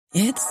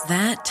It's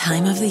that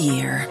time of the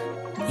year.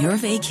 Your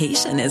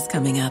vacation is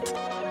coming up.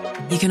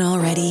 You can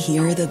already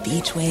hear the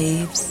beach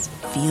waves,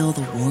 feel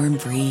the warm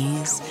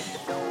breeze,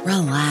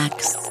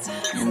 relax,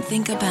 and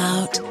think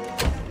about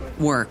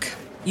work.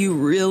 You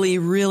really,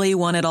 really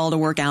want it all to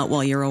work out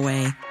while you're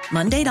away.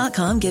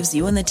 Monday.com gives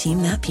you and the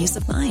team that peace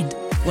of mind.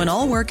 When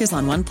all work is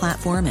on one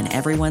platform and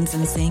everyone's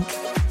in sync,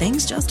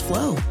 things just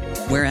flow.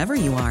 Wherever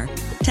you are,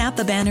 tap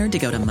the banner to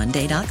go to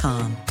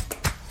Monday.com.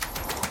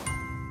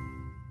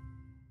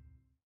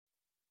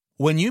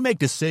 When you make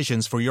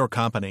decisions for your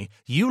company,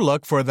 you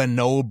look for the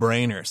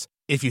no-brainers.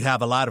 If you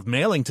have a lot of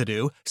mailing to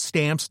do,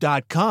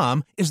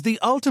 Stamps.com is the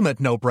ultimate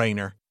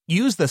no-brainer.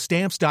 Use the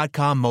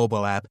Stamps.com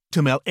mobile app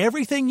to mail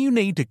everything you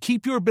need to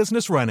keep your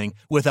business running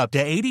with up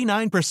to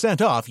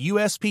 89% off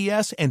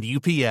USPS and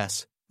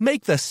UPS.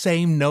 Make the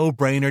same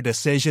no-brainer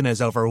decision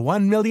as over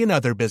 1 million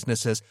other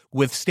businesses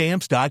with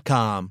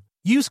Stamps.com.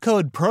 Use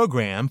code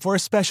PROGRAM for a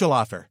special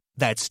offer.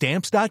 That's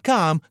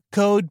Stamps.com,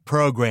 code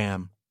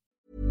PROGRAM.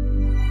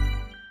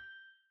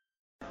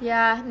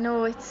 Yeah,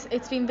 no,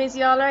 it's been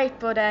busy all right,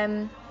 but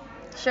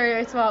sure,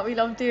 it's what we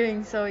love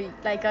doing, so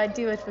like I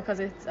do it because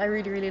I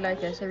really, really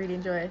like it. I really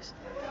enjoy it.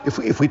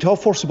 If we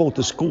talk first about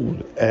the school,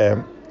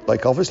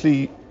 like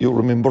obviously you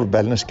remember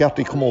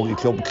Ballinascarthy Camogie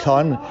Club,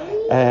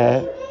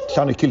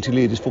 Clonakilty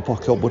Ladies Football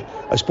Club, but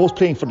I suppose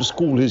playing for the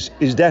school is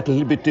that a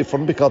little bit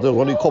different because there are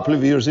only a couple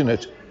of years in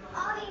it?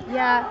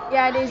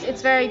 Yeah, it is.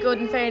 It's very good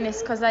in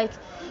fairness, because like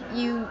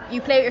you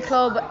play at your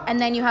club and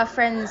then you have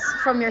friends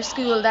from your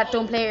school that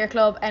don't play at your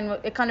club, and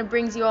it kind of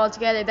brings you all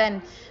together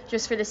then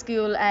just for the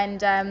school,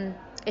 and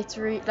it's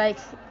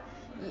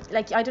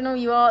like I don't know,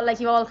 you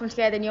all come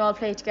together and you all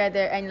play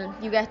together and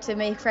you get to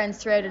make friends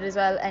throughout it as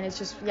well, and it's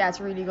just it's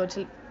really good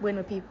to win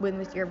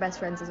with your best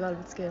friends as well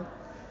with school.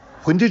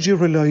 When did you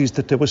realise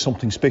that there was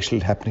something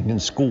special happening in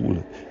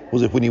school?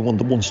 Was it when you won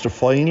the Munster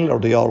final or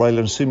the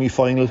All-Ireland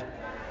semi-final?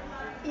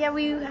 Yeah,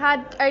 we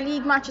had our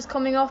league matches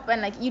coming up,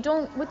 and like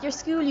with your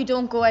school you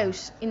don't go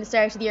out in the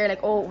start of the year like,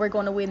 oh, we're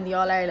going to win the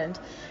All-Ireland.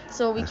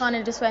 So we kind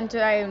of just went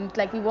around,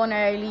 like we won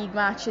our league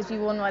matches, we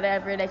won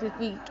whatever, like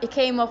it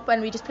came up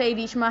and we just played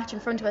each match in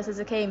front of us as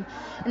it came,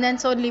 and then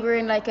suddenly we were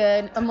in like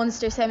a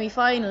Munster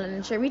semi-final,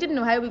 and sure, we didn't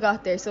know how we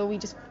got there, so we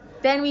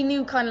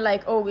knew kind of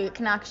like, oh, we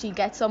can actually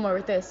get somewhere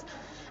with this,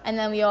 and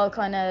then we all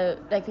kind of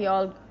like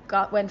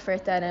went for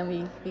it then,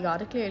 and we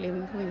got it clearly,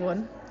 we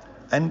won.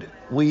 And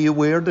were you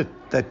aware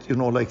that you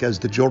know, like as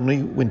the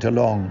journey went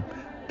along,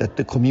 that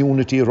the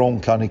community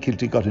around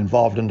Clonakilty got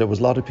involved and there was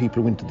a lot of people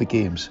who went to the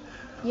games?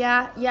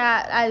 Yeah.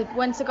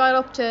 Once I got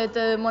up to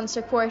the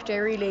Munster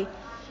quarter, really,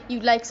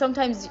 you'd like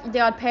sometimes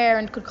the odd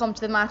parent could come to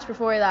the match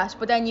before that,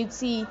 but then you'd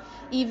see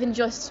even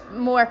just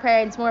more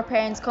parents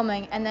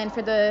coming, and then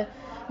for the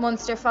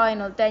Munster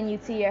final, then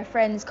you'd see our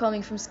friends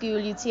coming from school,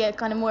 you'd see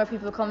kind of more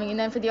people coming, and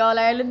then for the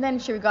All-Ireland, then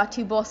sure, we got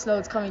 2 bus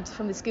loads coming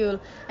from the school,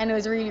 and it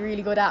was a really,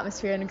 really good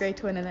atmosphere and a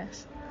great win in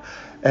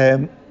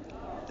it.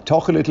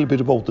 Talk a little bit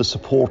about the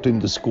support in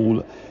the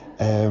school.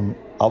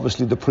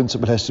 Obviously the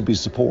principal has to be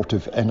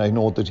supportive, and I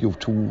know that you have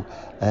 2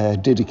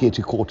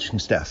 dedicated coaching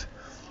staff.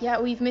 Yeah,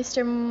 we've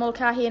Mr.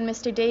 Mulcahy and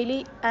Mr.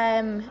 Daly,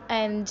 and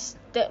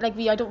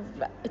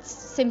it's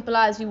simple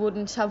as we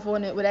wouldn't have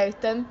won it without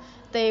them.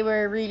 They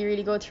were really,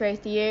 really good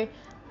throughout the year.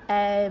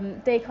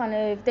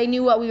 They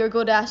knew what we were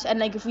good at, and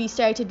like if we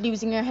started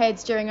losing our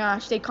heads during a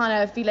match, they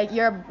kind of feel like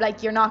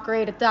you're not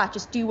great at that,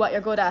 just do what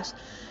you're good at,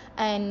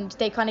 and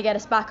they kind of get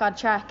us back on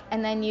track.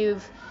 And then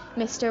you've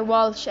Mr.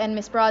 Walsh and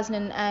Miss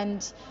Brosnan,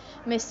 and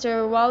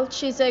Mr.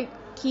 Walsh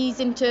he's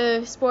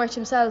into sport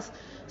himself,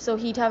 so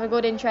he'd have a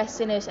good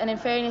interest in it. And in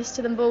fairness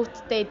to them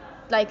both, they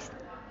like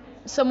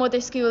some other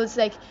schools,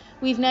 like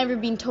we've never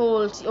been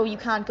told, oh, you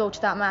can't go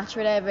to that match or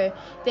whatever.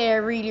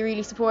 They're really,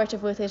 really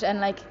supportive with it, and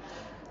like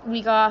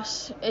we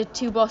got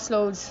 2 bus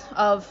loads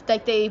of,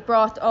 like they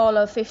brought all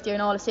of 50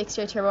 and all of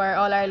 60 to our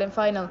All-Ireland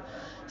final,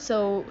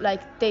 so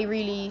like they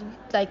really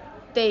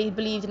they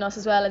believed in us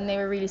as well, and they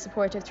were really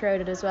supportive throughout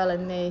it as well,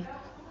 and they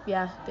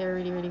were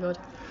really, really good.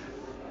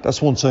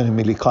 That's one side of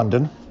Millie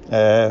Condon.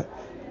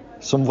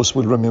 Some of us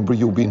will remember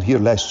you being here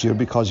last year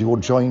because you were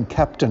joint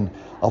captain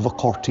of a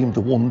Cork team that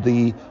won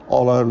the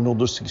All-Ireland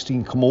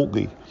Under-16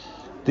 Camogie.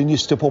 Then you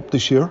step up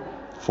this year,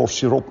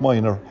 first year up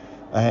minor,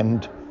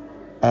 and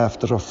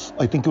after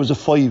I think it was a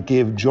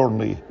 5-game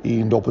journey, you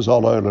end up as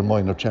All-Ireland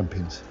minor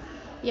champions.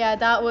 Yeah,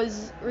 that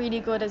was really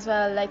good as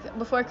well. Like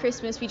before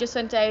Christmas, we just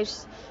went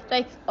out,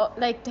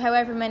 like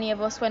however many of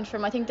us went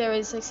from, I think there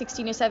was like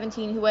 16 or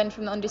 17 who went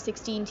from the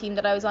under-16 team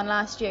that I was on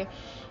last year,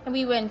 and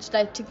we went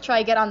like to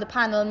try get on the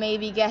panel,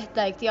 maybe get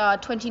like the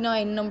odd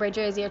 29 number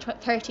jersey or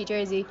 30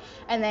 jersey,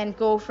 and then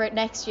go for it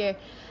next year.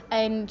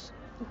 And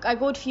a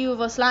good few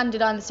of us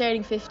landed on the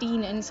starting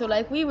 15, and so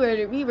like we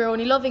were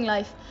only loving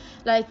life,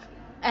 like,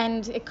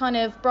 and it kind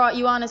of brought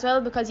you on as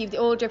well, because you've the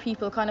older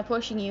people kind of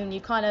pushing you, and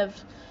you kind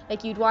of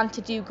like you'd want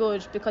to do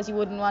good because you'd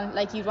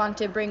want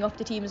to bring up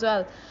the team as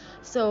well.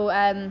 So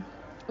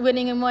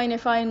winning a minor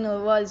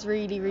final was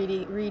really,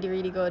 really, really,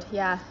 really good.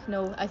 Yeah,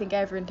 no, I think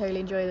everyone totally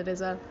enjoyed it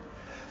as well.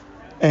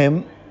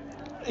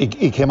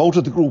 He came out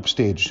of the group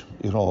stage,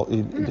 there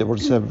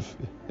was,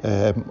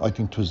 I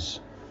think it was,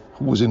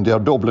 who was in there,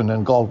 Dublin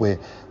and Galway.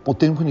 But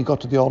then when he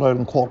got to the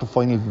All-Ireland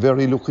quarter-final,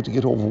 very lucky to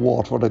get over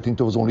Waterford. I think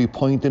there was only a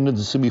point in the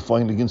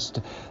semi-final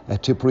against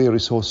Tipperary,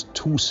 so it's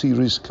 2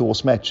 serious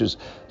close matches.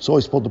 So I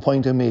suppose the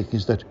point I make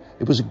is that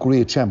it was a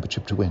great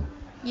championship to win.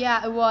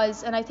 Yeah, it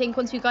was, and I think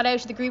once we got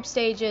out of the group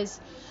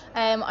stages,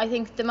 I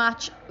think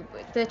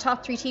the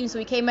top 3 teams, so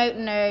we came out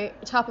in our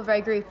top of our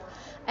group,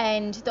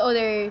 and the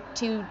other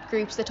 2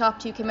 groups, the top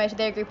 2 came out of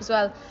their group as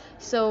well.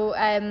 So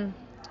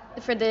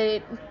for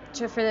the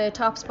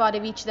top spot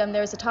of each of them,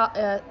 there was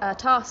a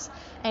toss,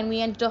 and we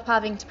ended up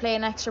having to play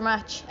an extra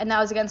match, and that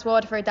was against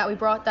Waterford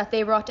that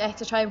they brought to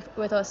extra time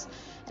with us.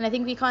 And I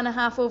think we kind of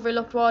half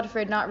overlooked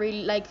Waterford, not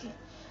really,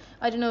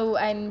 I don't know,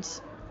 and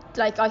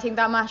I think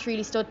that match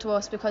really stood to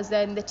us, because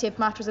then the Tip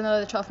match was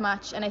another tough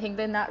match, and I think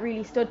then that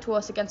really stood to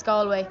us against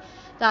Galway.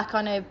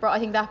 I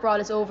think that brought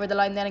us over the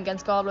line then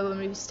against Galway, when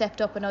we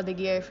stepped up another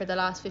gear for the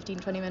last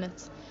 15-20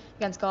 minutes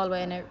against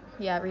Galway, and it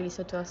really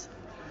stood to us.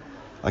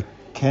 I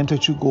can't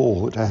let you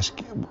go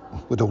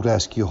without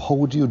asking you,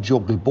 how do you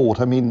juggle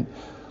both? I mean,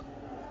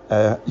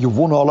 you've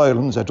won All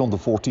Irelands at under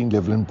 14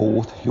 level in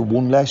both. You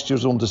won last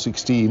year's under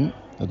 16.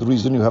 The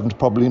reason you haven't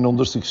probably in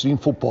under 16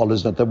 football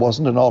is that there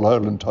wasn't an All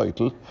Ireland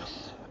title.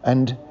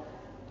 And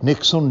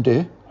next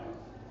Sunday,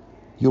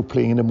 you're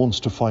playing in a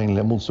Munster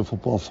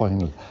football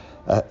final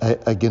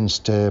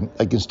against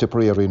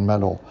Tipperary in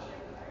Mallow.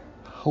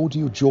 How do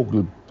you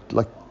juggle?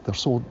 They're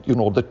so,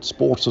 that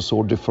sports are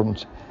so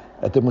different.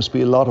 There must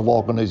be a lot of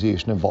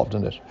organisation involved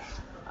in it.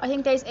 I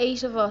think there's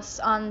 8 of us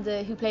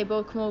who play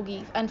both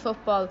camogie and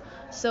football.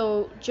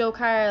 So Joe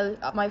Carroll,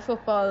 my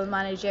football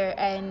manager,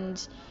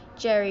 and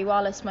Jerry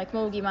Wallace, my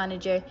camogie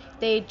manager,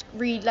 they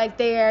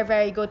are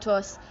very good to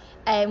us.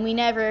 And we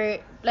never,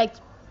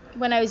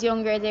 when I was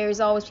younger, there was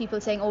always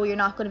people saying, oh, you're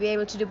not going to be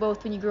able to do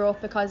both when you grow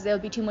up, because there'll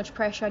be too much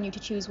pressure on you to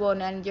choose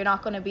one, and you're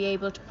not going to be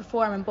able to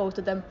perform in both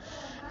of them.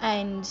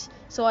 And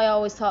so I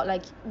always thought,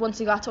 once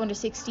we got to under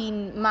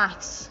 16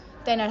 max,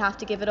 then I'd have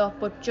to give it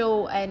up. But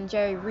Joe and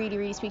Jerry really,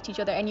 really speak to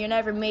each other, and you're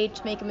never made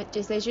to make a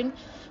decision.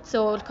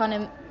 So it kind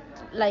of,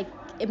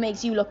 it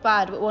makes you look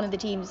bad with one of the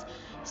teams.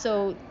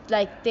 So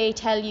they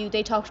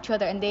talk to each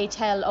other, and they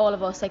tell all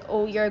of us,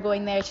 oh, you're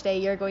going there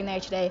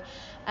today,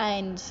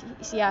 and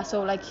yeah,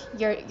 so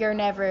you're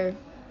never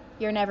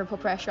put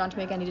pressure on to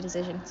make any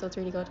decision. So it's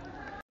really good.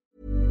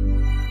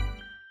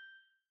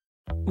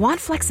 Want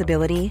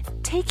flexibility?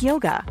 Take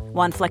yoga.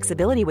 Want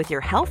flexibility with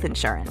your health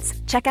insurance?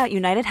 Check out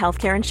United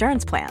Healthcare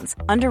Insurance Plans.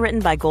 Underwritten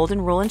by Golden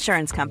Rule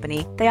Insurance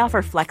Company, they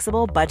offer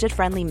flexible,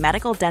 budget-friendly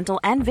medical, dental,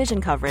 and vision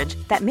coverage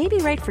that may be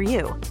right for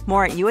you.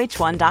 More at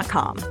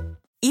uh1.com.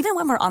 Even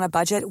when we're on a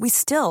budget, we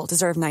still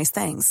deserve nice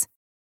things.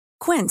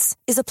 Quince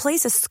is a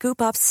place to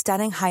scoop up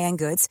stunning high-end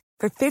goods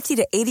for 50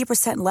 to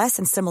 80% less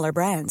than similar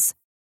brands.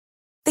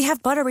 They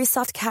have buttery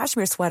soft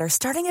cashmere sweaters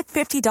starting at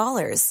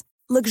 $50,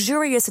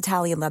 luxurious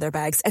Italian leather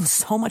bags, and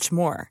so much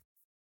more.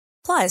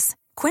 Plus,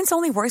 Quince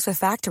only works with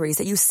factories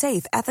that use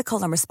safe,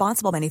 ethical, and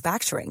responsible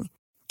manufacturing.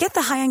 Get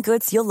the high-end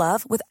goods you'll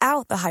love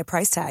without the high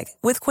price tag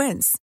with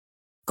Quince.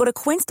 Go to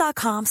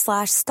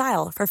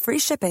quince.com/style for free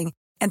shipping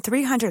and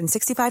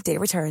 365-day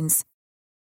returns.